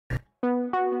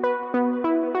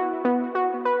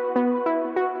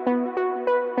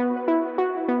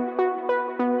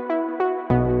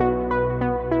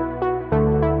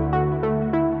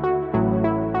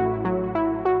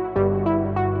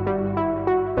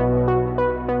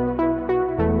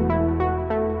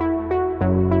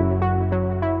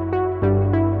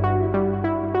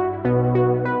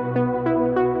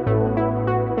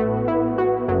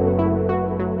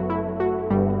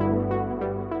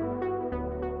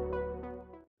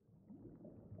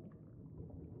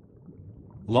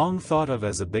Long thought of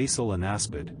as a basal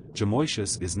anaspid,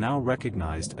 Jamoecius is now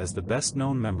recognized as the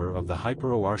best-known member of the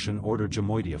Hyperoartian order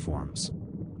Jamoediiformes.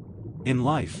 In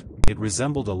life, it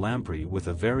resembled a lamprey with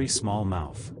a very small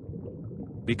mouth.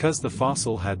 Because the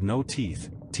fossil had no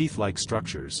teeth-like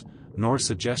structures, nor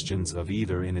suggestions of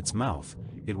either in its mouth,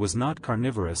 it was not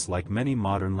carnivorous like many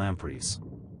modern lampreys.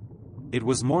 It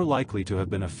was more likely to have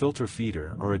been a filter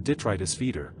feeder or a detritus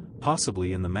feeder,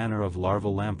 possibly in the manner of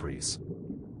larval lampreys.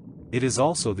 It is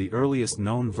also the earliest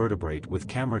known vertebrate with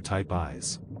camera-type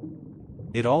eyes.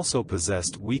 It also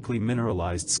possessed weakly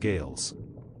mineralized scales.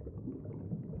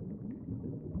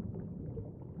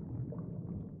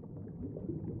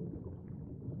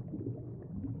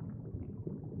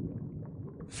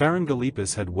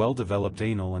 Pharyngolepis had well-developed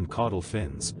anal and caudal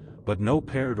fins, but no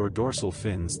paired or dorsal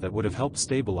fins that would have helped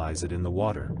stabilize it in the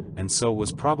water, and so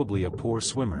was probably a poor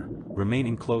swimmer,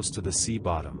 remaining close to the sea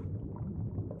bottom.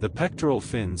 The pectoral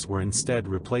fins were instead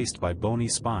replaced by bony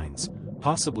spines,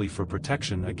 possibly for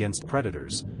protection against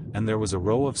predators, and there was a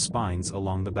row of spines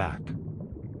along the back.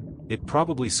 It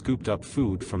probably scooped up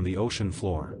food from the ocean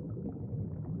floor.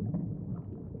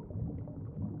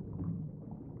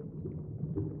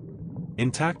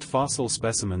 Intact fossil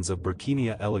specimens of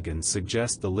Burkinia elegans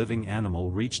suggest the living animal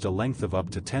reached a length of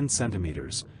up to 10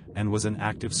 centimeters, and was an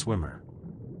active swimmer.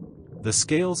 The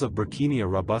scales of Burkinia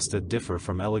robusta differ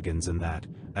from elegans in that,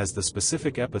 as the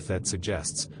specific epithet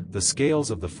suggests, the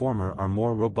scales of the former are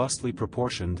more robustly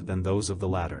proportioned than those of the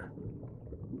latter.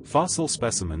 Fossil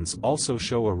specimens also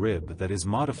show a rib that is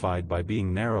modified by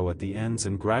being narrow at the ends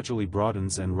and gradually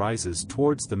broadens and rises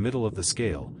towards the middle of the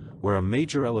scale, where a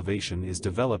major elevation is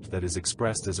developed that is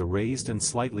expressed as a raised and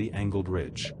slightly angled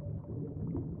ridge.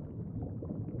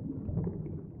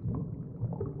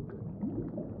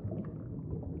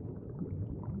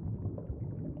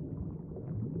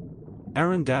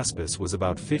 Arandaspis was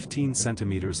about 15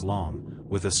 centimeters long,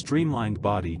 with a streamlined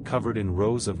body covered in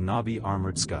rows of knobby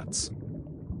armored scuts.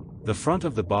 The front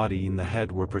of the body and the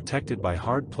head were protected by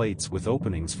hard plates with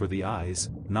openings for the eyes,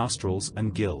 nostrils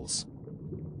and gills.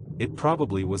 It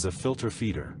probably was a filter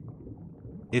feeder.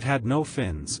 It had no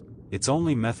fins, its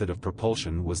only method of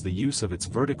propulsion was the use of its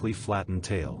vertically flattened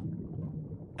tail.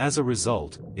 As a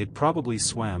result, it probably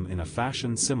swam in a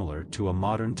fashion similar to a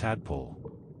modern tadpole.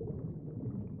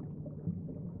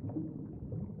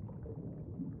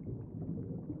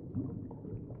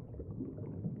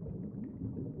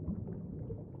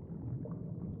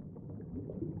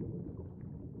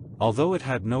 Although it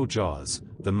had no jaws,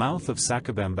 the mouth of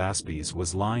Sacabambaspes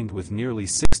was lined with nearly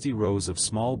 60 rows of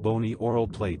small bony oral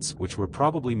plates which were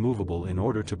probably movable in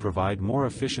order to provide more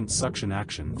efficient suction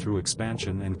action through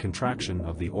expansion and contraction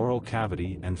of the oral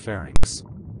cavity and pharynx.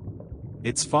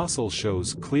 Its fossil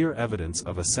shows clear evidence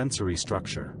of a sensory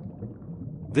structure.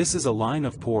 This is a line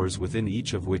of pores within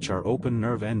each of which are open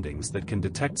nerve endings that can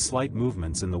detect slight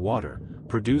movements in the water,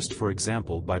 produced for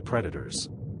example by predators.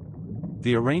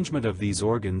 The arrangement of these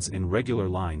organs in regular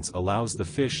lines allows the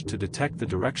fish to detect the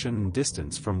direction and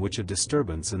distance from which a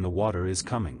disturbance in the water is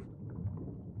coming.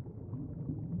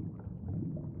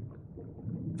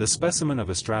 The specimen of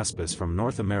Astraspis from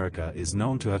North America is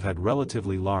known to have had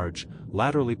relatively large,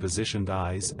 laterally positioned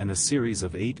eyes and a series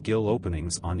of 8 gill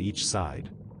openings on each side.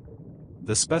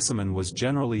 The specimen was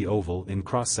generally oval in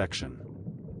cross-section.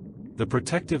 The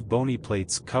protective bony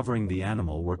plates covering the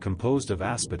animal were composed of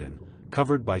aspidin,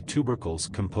 covered by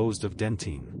tubercles composed of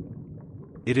dentine.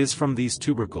 It is from these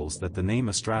tubercles that the name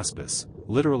Astraspis,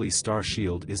 literally star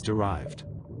shield, is derived.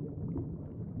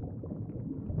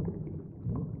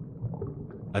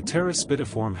 A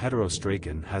Pteraspidiform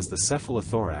heterostracon has the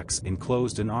cephalothorax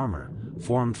enclosed in armor,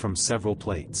 formed from several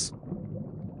plates.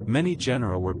 Many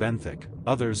genera were benthic,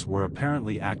 others were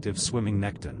apparently active swimming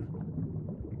nekton.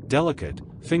 Delicate,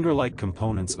 finger-like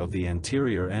components of the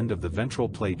anterior end of the ventral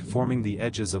plate forming the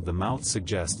edges of the mouth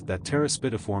suggest that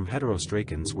Pteraspidiform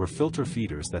heterostracons were filter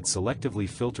feeders that selectively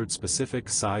filtered specific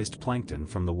sized plankton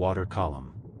from the water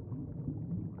column.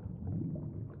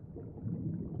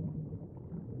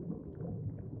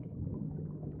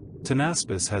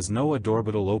 Tenaspis has no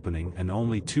adorbital opening and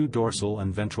only 2 dorsal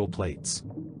and ventral plates.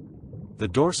 The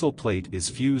dorsal plate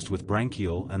is fused with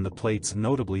branchial and the plates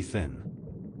notably thin.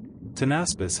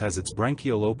 Tenaspis has its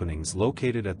branchial openings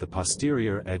located at the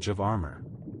posterior edge of armor.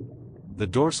 The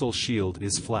dorsal shield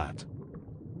is flat.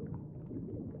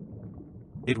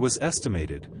 It was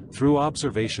estimated, through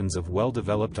observations of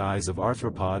well-developed eyes of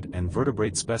arthropod and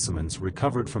vertebrate specimens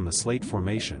recovered from the slate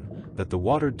formation, that the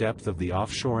water depth of the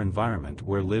offshore environment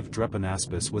where lived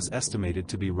Drepanaspis was estimated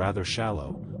to be rather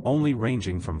shallow, only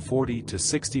ranging from 40 to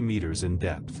 60 meters in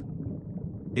depth.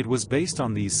 It was based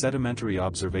on these sedimentary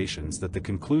observations that the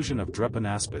conclusion of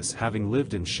Drepanaspis having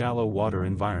lived in shallow water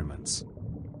environments.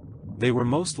 They were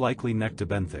most likely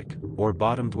nectobenthic, or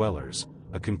bottom dwellers,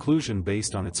 a conclusion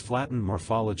based on its flattened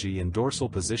morphology and dorsal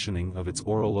positioning of its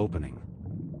oral opening.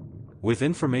 With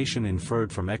information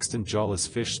inferred from extant jawless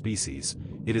fish species,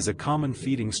 it is a common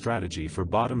feeding strategy for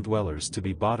bottom dwellers to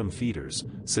be bottom feeders,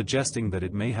 suggesting that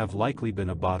it may have likely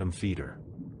been a bottom feeder.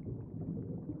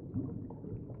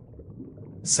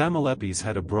 Samolepes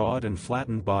had a broad and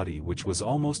flattened body which was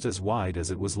almost as wide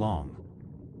as it was long.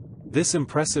 This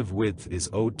impressive width is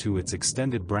owed to its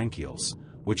extended branchials,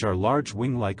 which are large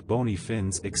wing-like bony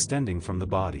fins extending from the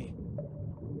body.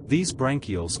 These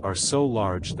branchials are so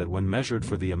large that when measured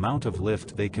for the amount of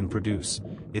lift they can produce,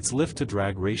 its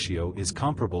lift-to-drag ratio is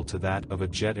comparable to that of a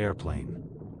jet airplane.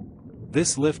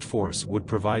 This lift force would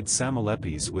provide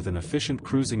Samolepes with an efficient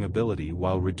cruising ability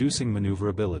while reducing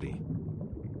maneuverability.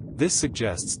 This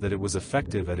suggests that it was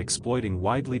effective at exploiting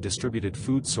widely distributed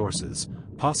food sources,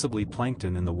 possibly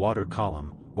plankton in the water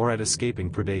column, or at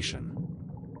escaping predation.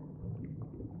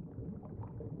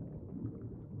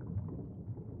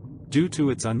 Due to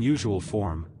its unusual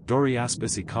form,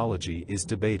 Doriaspis ecology is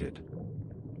debated.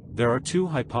 There are two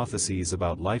hypotheses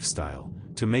about lifestyle: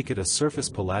 to make it a surface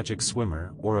pelagic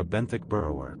swimmer or a benthic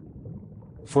burrower.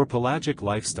 For pelagic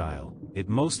lifestyle, it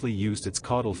mostly used its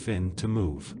caudal fin to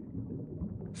move.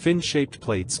 Fin-shaped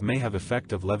plates may have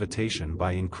effect of levitation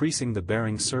by increasing the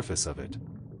bearing surface of it.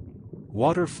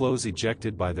 Water flows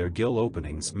ejected by their gill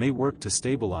openings may work to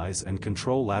stabilize and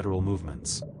control lateral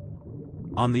movements.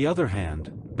 On the other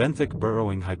hand, benthic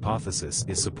burrowing hypothesis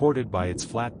is supported by its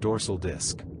flat dorsal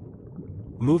disc.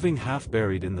 Moving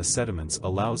half-buried in the sediments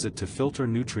allows it to filter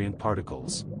nutrient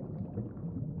particles.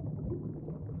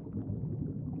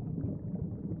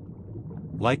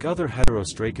 Like other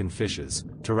heterostracan fishes,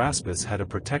 Pteraspis had a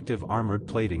protective armored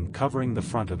plating covering the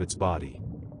front of its body.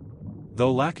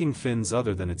 Though lacking fins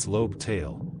other than its lobed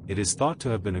tail, it is thought to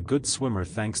have been a good swimmer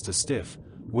thanks to stiff,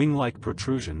 wing-like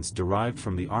protrusions derived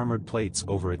from the armored plates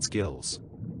over its gills.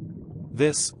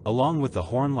 This, along with the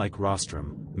horn-like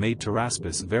rostrum, made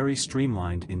Pteraspis very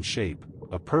streamlined in shape,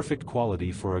 a perfect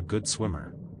quality for a good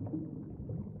swimmer.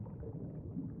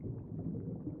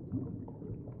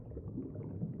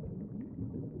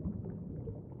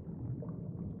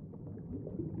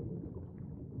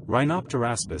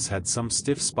 Rhinopteraspis had some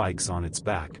stiff spikes on its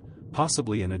back,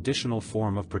 possibly an additional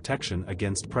form of protection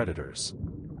against predators.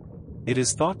 It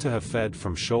is thought to have fed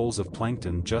from shoals of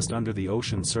plankton just under the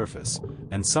ocean surface,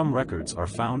 and some records are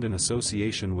found in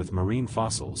association with marine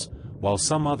fossils, while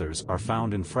some others are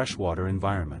found in freshwater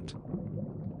environment.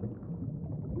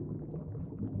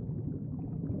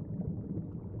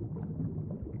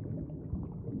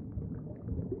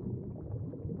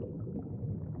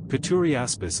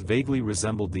 Pituriaspis vaguely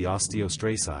resembled the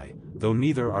Osteostraci, though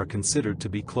neither are considered to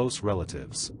be close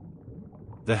relatives.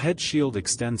 The head shield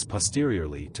extends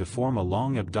posteriorly to form a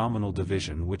long abdominal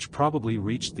division which probably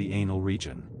reached the anal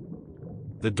region.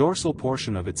 The dorsal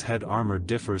portion of its head armor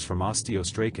differs from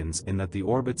osteostracans in that the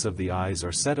orbits of the eyes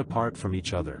are set apart from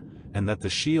each other, and that the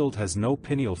shield has no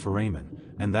pineal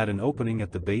foramen, and that an opening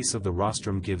at the base of the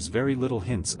rostrum gives very little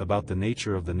hints about the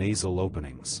nature of the nasal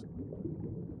openings.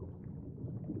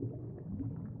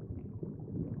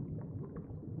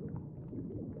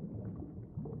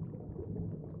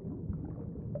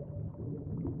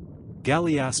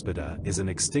 Galeaspida is an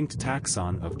extinct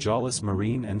taxon of jawless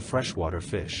marine and freshwater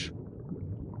fish.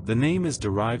 The name is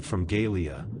derived from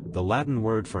Galea, the Latin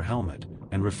word for helmet,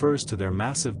 and refers to their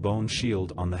massive bone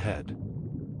shield on the head.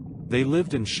 They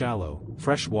lived in shallow,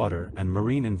 freshwater and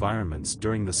marine environments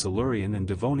during the Silurian and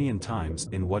Devonian times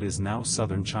in what is now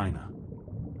southern China.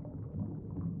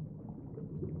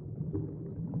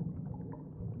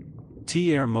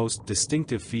 Their most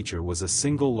distinctive feature was a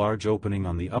single large opening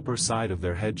on the upper side of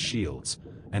their head shields,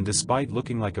 and despite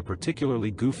looking like a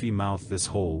particularly goofy mouth, this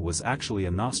hole was actually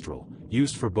a nostril,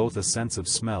 used for both a sense of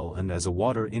smell and as a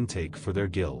water intake for their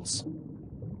gills.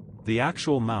 The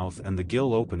actual mouth and the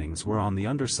gill openings were on the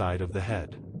underside of the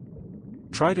head.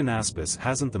 Tritanaspis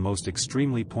hasn't the most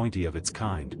extremely pointy of its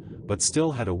kind, but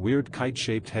still had a weird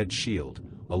kite-shaped head shield,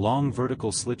 a long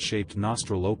vertical slit-shaped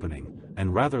nostril opening,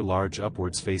 and rather large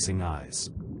upwards-facing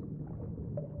eyes.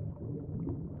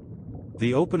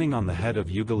 The opening on the head of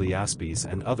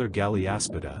Galeaspis and other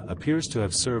Galeaspida appears to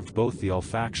have served both the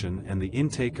olfaction and the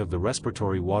intake of the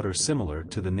respiratory water, similar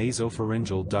to the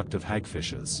nasopharyngeal duct of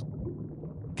hagfishes.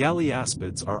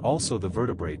 Galeaspids are also the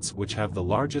vertebrates which have the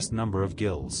largest number of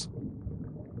gills.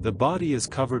 The body is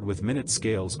covered with minute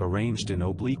scales arranged in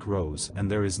oblique rows, and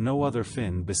there is no other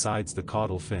fin besides the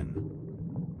caudal fin.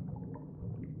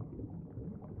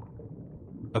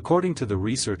 According to the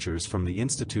researchers from the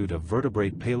Institute of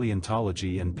Vertebrate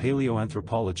Paleontology and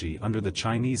Paleoanthropology under the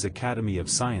Chinese Academy of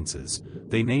Sciences,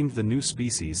 they named the new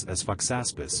species as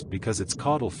Foxaspis because its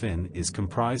caudal fin is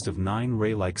comprised of 9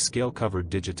 ray-like scale-covered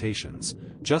digitations,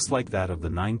 just like that of the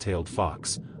nine-tailed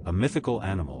fox, a mythical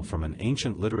animal from an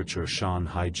ancient literature Shan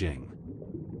Hai Jing.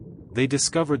 They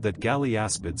discovered that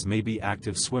Galeaspids may be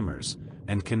active swimmers,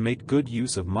 and can make good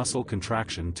use of muscle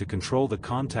contraction to control the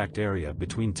contact area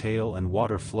between tail and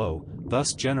water flow,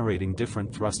 thus generating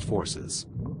different thrust forces.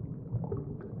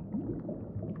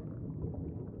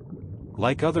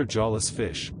 Like other jawless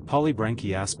fish,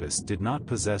 Polybranchiaspis did not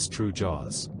possess true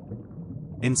jaws.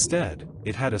 Instead,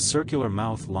 it had a circular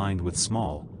mouth lined with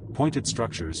small, pointed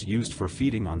structures used for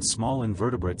feeding on small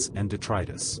invertebrates and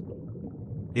detritus.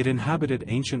 It inhabited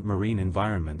ancient marine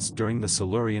environments during the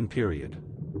Silurian period.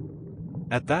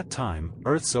 At that time,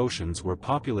 Earth's oceans were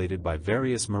populated by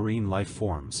various marine life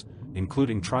forms,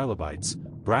 including trilobites,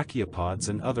 brachiopods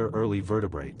and other early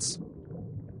vertebrates.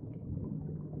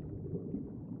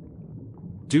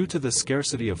 Due to the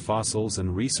scarcity of fossils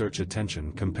and research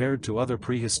attention compared to other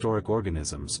prehistoric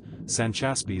organisms,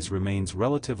 Sanchaspes remains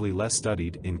relatively less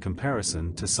studied in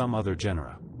comparison to some other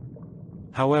genera.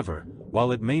 However,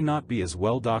 while it may not be as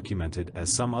well documented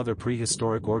as some other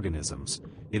prehistoric organisms,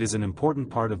 it is an important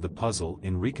part of the puzzle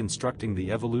in reconstructing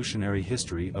the evolutionary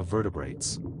history of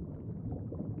vertebrates.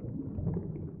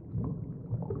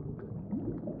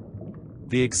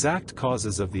 The exact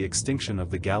causes of the extinction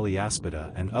of the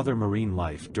Galeaspida and other marine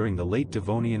life during the late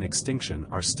Devonian extinction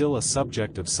are still a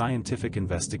subject of scientific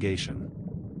investigation.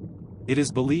 It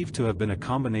is believed to have been a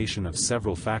combination of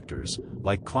several factors,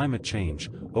 like climate change,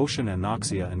 ocean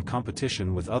anoxia and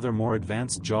competition with other more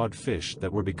advanced jawed fish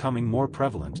that were becoming more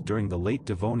prevalent during the late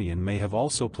Devonian may have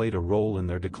also played a role in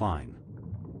their decline.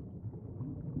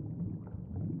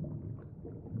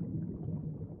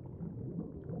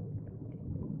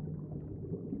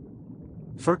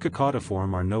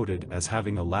 Furcicaudiform are noted as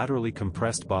having a laterally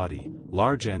compressed body,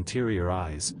 large anterior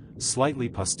eyes, slightly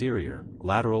posterior,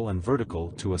 lateral and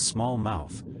vertical to a small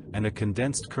mouth, and a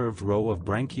condensed curved row of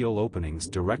branchial openings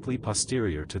directly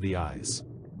posterior to the eyes.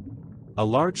 A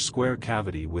large square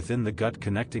cavity within the gut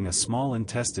connecting a small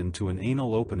intestine to an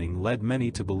anal opening led many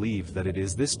to believe that it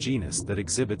is this genus that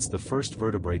exhibits the first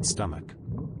vertebrate stomach.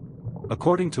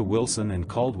 According to Wilson and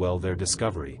Caldwell, their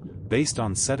discovery, based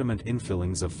on sediment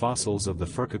infillings of fossils of the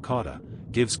Furcicauda,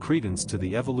 gives credence to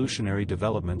the evolutionary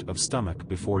development of stomach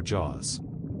before jaws.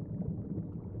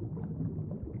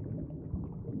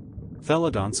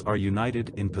 Thelodonts are united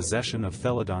in possession of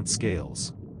thelodont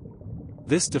scales.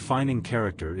 This defining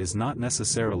character is not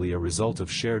necessarily a result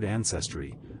of shared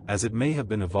ancestry, as it may have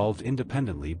been evolved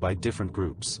independently by different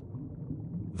groups.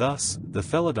 Thus, the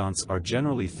thelodonts are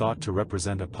generally thought to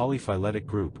represent a polyphyletic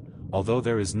group, although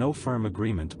there is no firm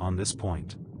agreement on this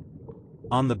point.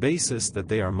 On the basis that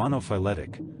they are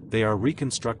monophyletic, they are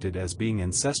reconstructed as being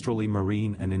ancestrally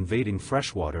marine and invading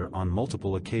freshwater on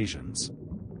multiple occasions.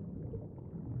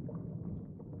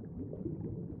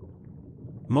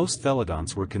 Most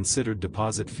thelodonts were considered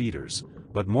deposit feeders,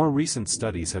 but more recent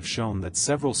studies have shown that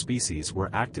several species were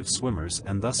active swimmers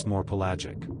and thus more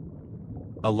pelagic.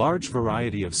 A large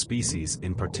variety of species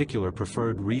in particular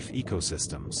preferred reef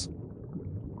ecosystems.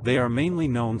 They are mainly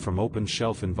known from open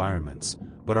shelf environments,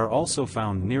 but are also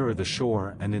found nearer the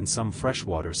shore and in some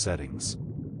freshwater settings.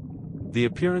 The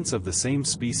appearance of the same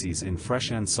species in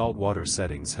fresh and saltwater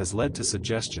settings has led to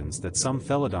suggestions that some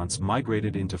thelodonts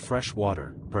migrated into fresh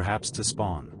water, perhaps to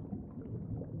spawn.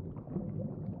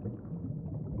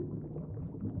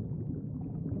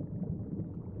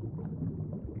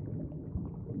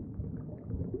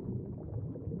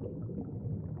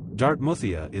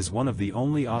 Dartmouthia is one of the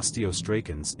only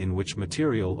osteostracans in which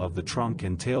material of the trunk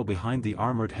and tail behind the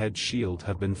armored head shield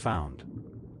have been found.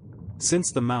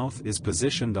 Since the mouth is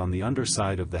positioned on the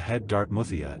underside of the head,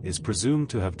 Dartmouthia is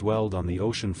presumed to have dwelled on the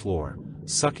ocean floor,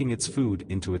 sucking its food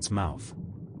into its mouth.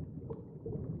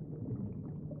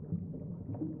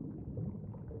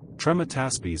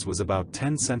 Tremataspes was about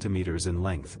 10 centimeters in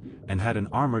length, and had an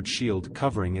armored shield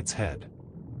covering its head.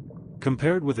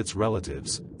 Compared with its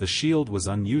relatives, the shield was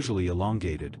unusually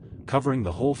elongated, covering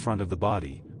the whole front of the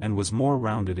body, and was more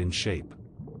rounded in shape.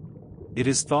 It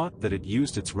is thought that it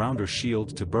used its rounder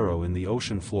shield to burrow in the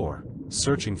ocean floor,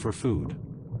 searching for food.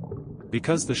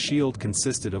 Because the shield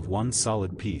consisted of one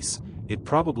solid piece, it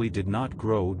probably did not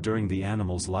grow during the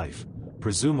animal's life.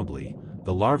 Presumably,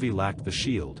 the larvae lacked the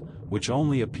shield, which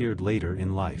only appeared later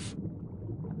in life.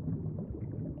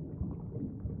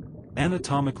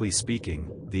 Anatomically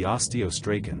speaking, the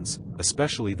Osteostracans,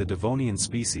 especially the Devonian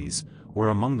species, were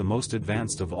among the most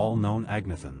advanced of all known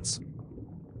agnathans.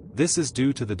 This is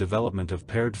due to the development of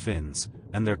paired fins,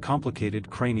 and their complicated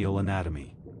cranial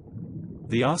anatomy.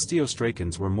 The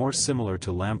Osteostracans were more similar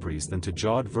to lampreys than to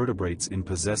jawed vertebrates in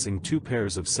possessing 2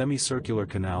 pairs of semicircular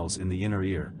canals in the inner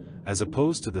ear, as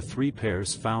opposed to the 3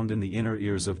 pairs found in the inner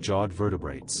ears of jawed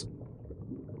vertebrates.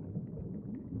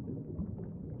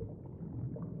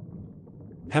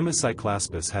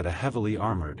 Hemicyclaspis had a heavily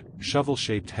armored,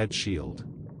 shovel-shaped head shield.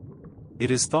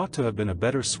 It is thought to have been a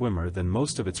better swimmer than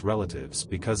most of its relatives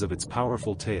because of its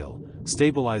powerful tail,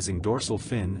 stabilizing dorsal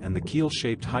fin and the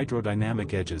keel-shaped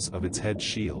hydrodynamic edges of its head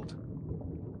shield.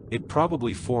 It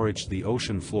probably foraged the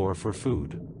ocean floor for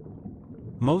food.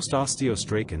 Most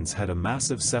Osteostracans had a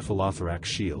massive cephalothorax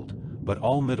shield, but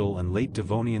all Middle and late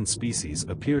Devonian species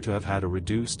appear to have had a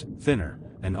reduced, thinner,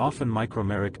 and often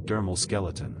micromeric dermal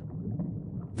skeleton.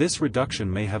 This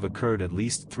reduction may have occurred at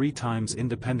least 3 times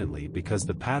independently because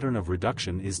the pattern of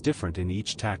reduction is different in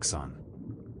each taxon.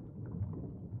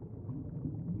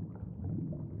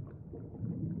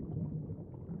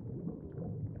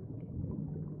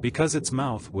 Because its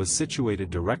mouth was situated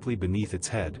directly beneath its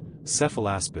head,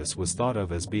 Cephalaspis was thought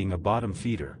of as being a bottom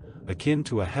feeder, akin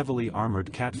to a heavily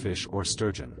armored catfish or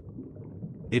sturgeon.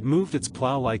 It moved its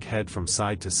plow-like head from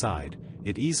side to side,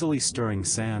 it easily stirring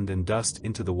sand and dust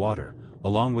into the water,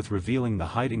 along with revealing the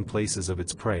hiding places of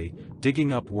its prey,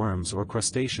 digging up worms or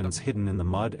crustaceans hidden in the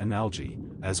mud and algae,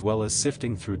 as well as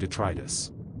sifting through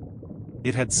detritus.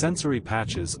 It had sensory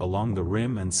patches along the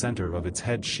rim and center of its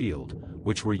head shield,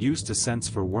 which were used to sense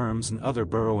for worms and other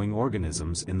burrowing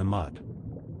organisms in the mud.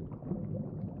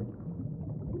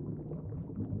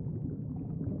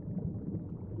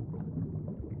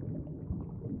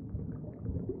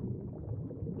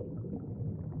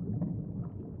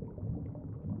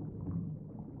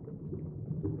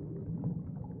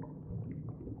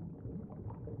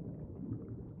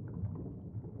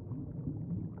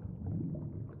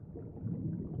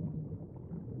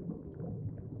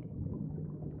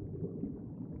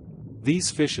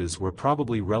 These fishes were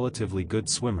probably relatively good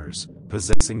swimmers,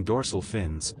 possessing dorsal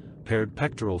fins, paired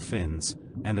pectoral fins,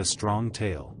 and a strong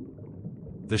tail.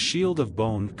 The shield of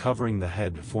bone covering the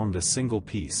head formed a single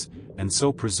piece, and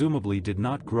so presumably did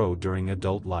not grow during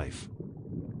adult life.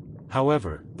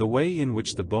 However, the way in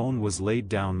which the bone was laid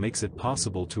down makes it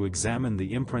possible to examine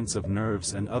the imprints of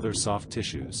nerves and other soft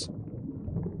tissues.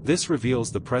 This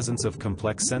reveals the presence of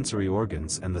complex sensory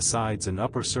organs and the sides and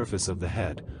upper surface of the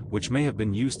head, which may have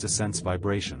been used to sense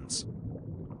vibrations.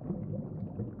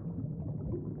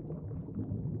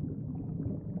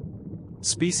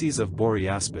 Species of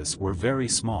Boreaspis were very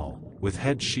small, with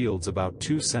head shields about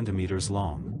 2 centimeters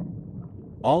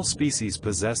long. All species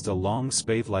possessed a long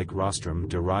spathe-like rostrum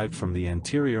derived from the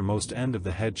anterior-most end of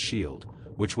the head shield,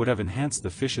 which would have enhanced the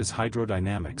fish's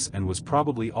hydrodynamics and was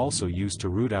probably also used to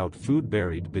root out food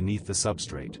buried beneath the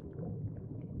substrate.